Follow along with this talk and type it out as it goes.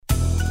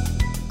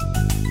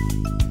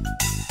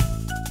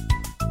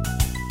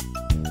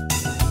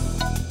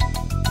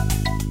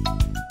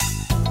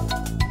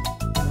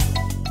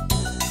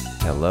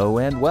Hello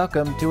and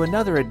welcome to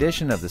another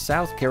edition of the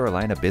South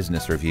Carolina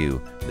Business Review.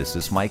 This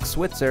is Mike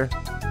Switzer.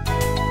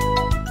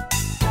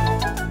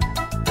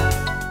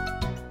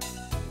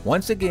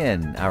 Once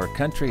again, our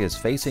country is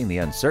facing the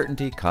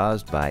uncertainty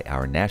caused by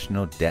our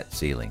national debt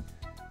ceiling.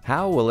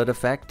 How will it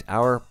affect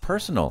our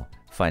personal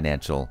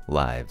financial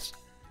lives?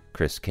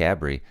 Chris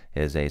Cabry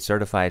is a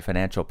certified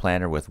financial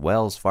planner with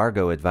Wells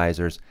Fargo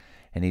Advisors,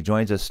 and he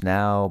joins us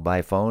now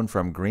by phone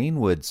from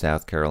Greenwood,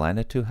 South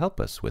Carolina, to help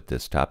us with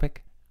this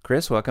topic.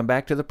 Chris, welcome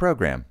back to the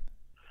program.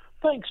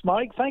 Thanks,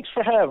 Mike. Thanks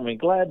for having me.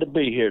 Glad to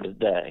be here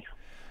today.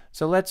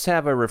 So let's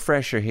have a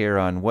refresher here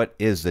on what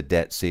is the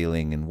debt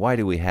ceiling and why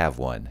do we have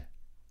one?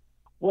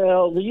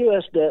 Well, the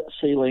U.S. debt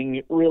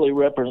ceiling really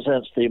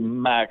represents the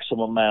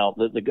maximum amount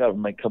that the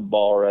government can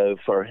borrow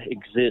for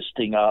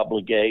existing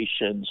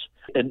obligations,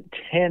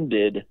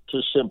 intended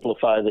to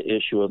simplify the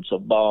issuance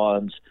of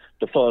bonds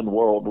to fund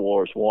World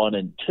Wars I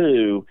and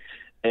II,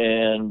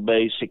 and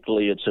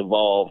basically it's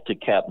evolved to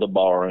cap the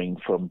borrowing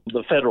from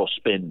the federal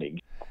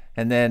spending.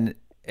 And then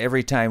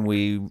every time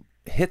we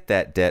hit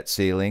that debt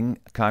ceiling,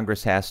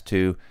 Congress has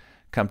to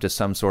come to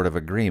some sort of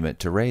agreement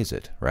to raise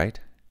it, right?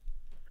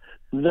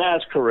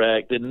 That's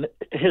correct. And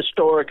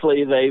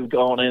historically, they've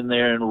gone in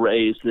there and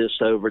raised this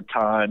over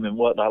time. And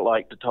what I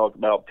like to talk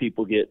about,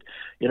 people get,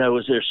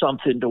 is there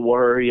something to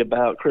worry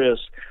about, Chris?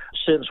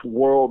 Since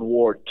World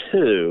War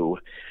II,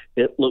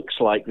 it looks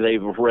like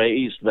they've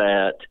raised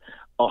that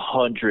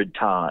 100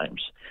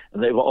 times.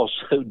 And they've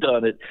also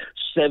done it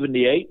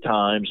 78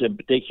 times, in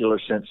particular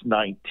since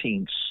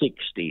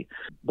 1960.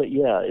 But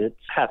yeah, it's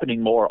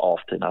happening more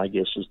often, I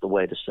guess is the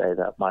way to say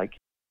that, Mike.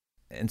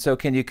 And so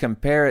can you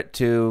compare it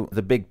to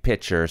the big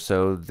picture?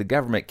 So the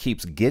government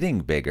keeps getting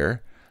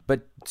bigger,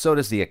 but so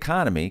does the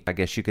economy. I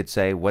guess you could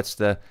say, what's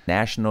the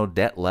national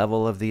debt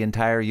level of the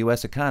entire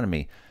U.S.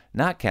 economy,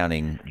 not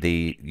counting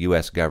the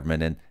U.S.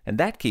 government? And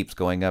that keeps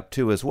going up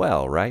too as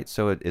well, right?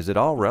 So is it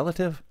all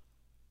relative?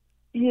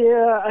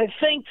 Yeah, I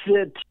think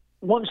that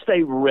once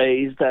they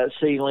raise that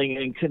ceiling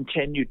and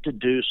continue to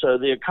do so,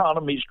 the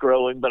economy's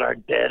growing, but our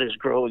debt is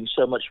growing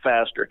so much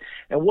faster.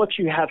 And what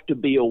you have to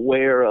be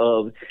aware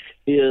of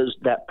is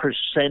that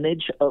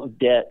percentage of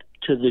debt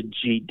to the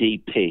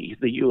GDP,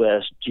 the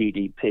U.S.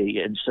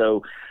 GDP. And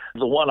so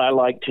the one I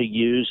like to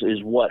use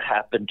is what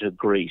happened to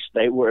Greece.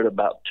 They were at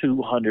about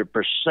 200%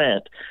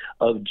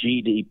 of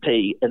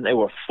GDP, and they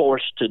were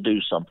forced to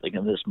do something,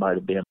 and this might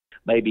have been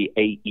maybe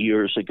 8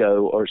 years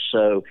ago or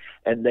so,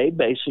 and they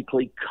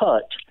basically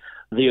cut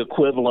the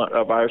equivalent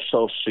of our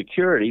Social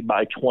Security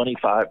by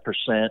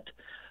 25%,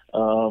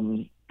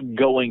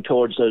 going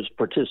towards those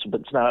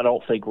participants. Now, I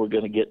don't think we're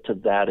going to get to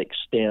that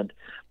extent,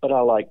 but I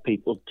like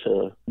people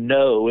to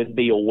know and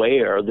be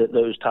aware that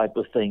those type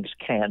of things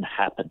can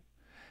happen.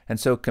 And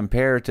so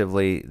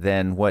comparatively,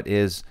 then, what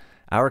is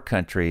our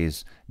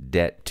country's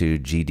debt to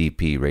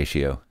GDP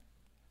ratio?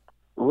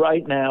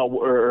 Right now,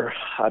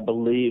 I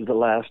believe the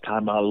last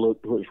time I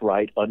looked was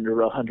right under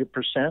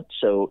 100%.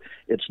 So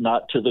it's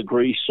not to the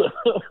Greece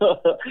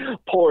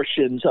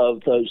portions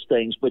of those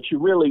things, but you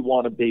really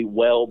want to be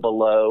well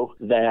below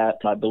that.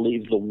 I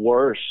believe the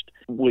worst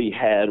we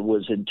had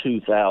was in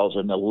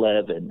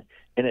 2011.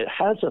 And it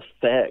has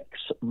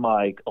effects,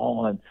 Mike,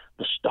 on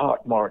the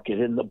stock market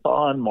and the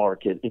bond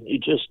market. And you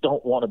just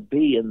don't want to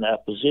be in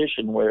that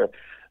position where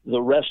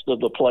the rest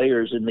of the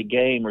players in the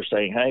game are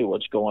saying, hey,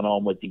 what's going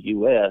on with the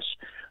U.S.?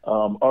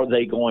 Are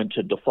they going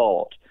to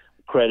default?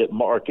 Credit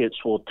markets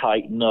will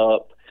tighten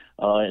up.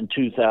 In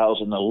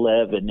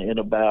 2011, in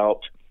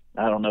about, a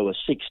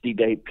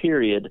 60-day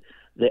period,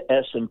 the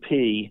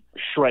S&P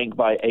shrank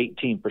by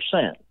 18%.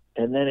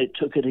 And then it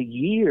took it a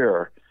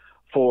year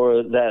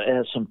for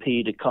that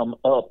S&P to come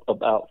up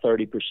about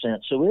 30%.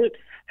 So it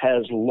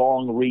has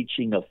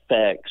long-reaching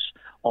effects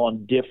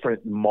on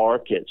different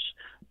markets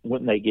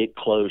when they get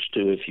close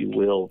to, if you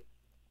will,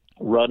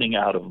 running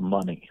out of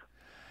money.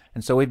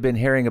 And so we've been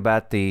hearing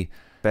about the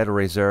Federal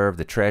Reserve,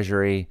 the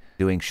Treasury,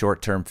 doing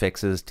short-term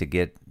fixes to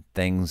get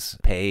things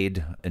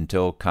paid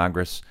until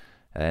Congress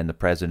and the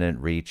President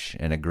reach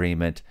an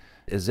agreement.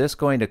 Is this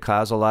going to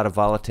cause a lot of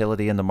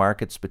volatility in the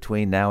markets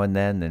between now and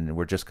then, and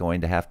we're just going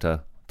to have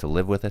to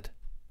live with it?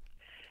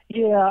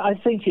 Yeah, I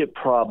think it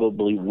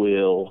probably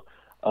will.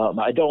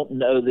 I don't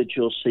know that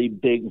you'll see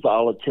big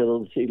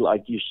volatility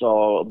like you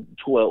saw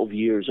 12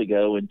 years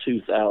ago in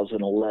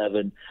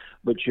 2011,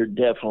 but you're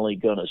definitely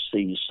going to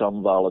see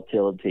some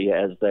volatility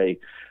as they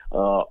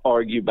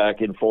argue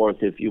back and forth,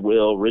 if you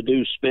will,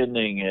 reduce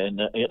spending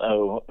and,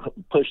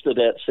 push the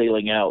debt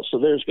ceiling out. So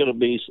there's going to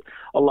be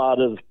a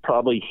lot of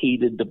probably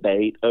heated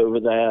debate over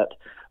that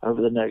over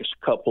the next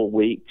couple of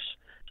weeks.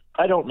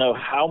 I don't know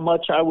how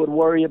much I would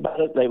worry about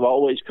it. They've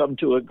always come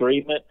to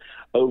agreement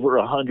over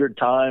 100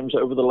 times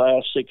over the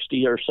last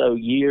 60 or so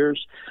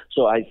years.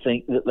 So I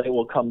think that they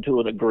will come to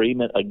an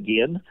agreement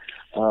again.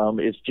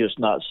 It's just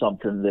not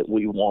something that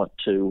we want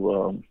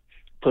to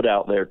put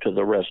out there to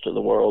the rest of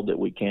the world, that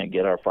we can't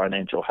get our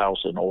financial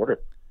house in order.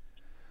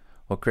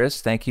 Well,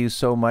 Chris, thank you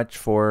so much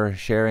for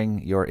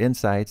sharing your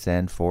insights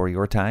and for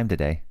your time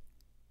today.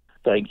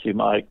 Thank you,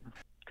 Mike.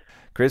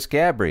 Chris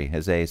Cabry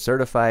is a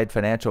certified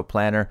financial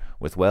planner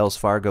with Wells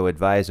Fargo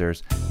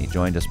Advisors. He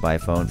joined us by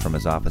phone from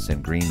his office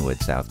in Greenwood,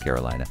 South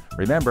Carolina.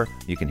 Remember,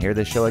 you can hear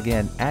this show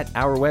again at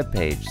our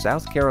webpage,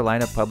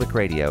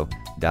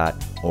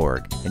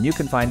 southcarolinapublicradio.org. And you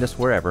can find us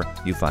wherever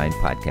you find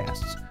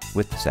podcasts.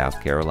 With South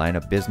Carolina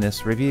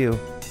Business Review,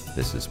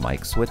 this is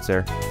Mike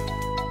Switzer.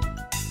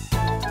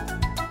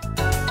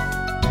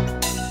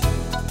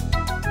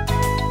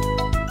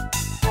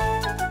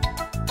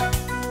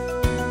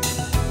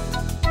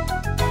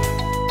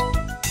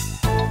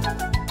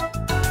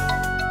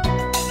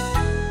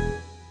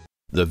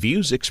 The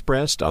views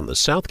expressed on the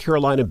South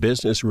Carolina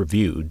Business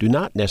Review do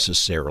not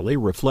necessarily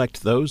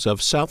reflect those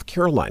of South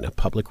Carolina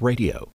Public Radio.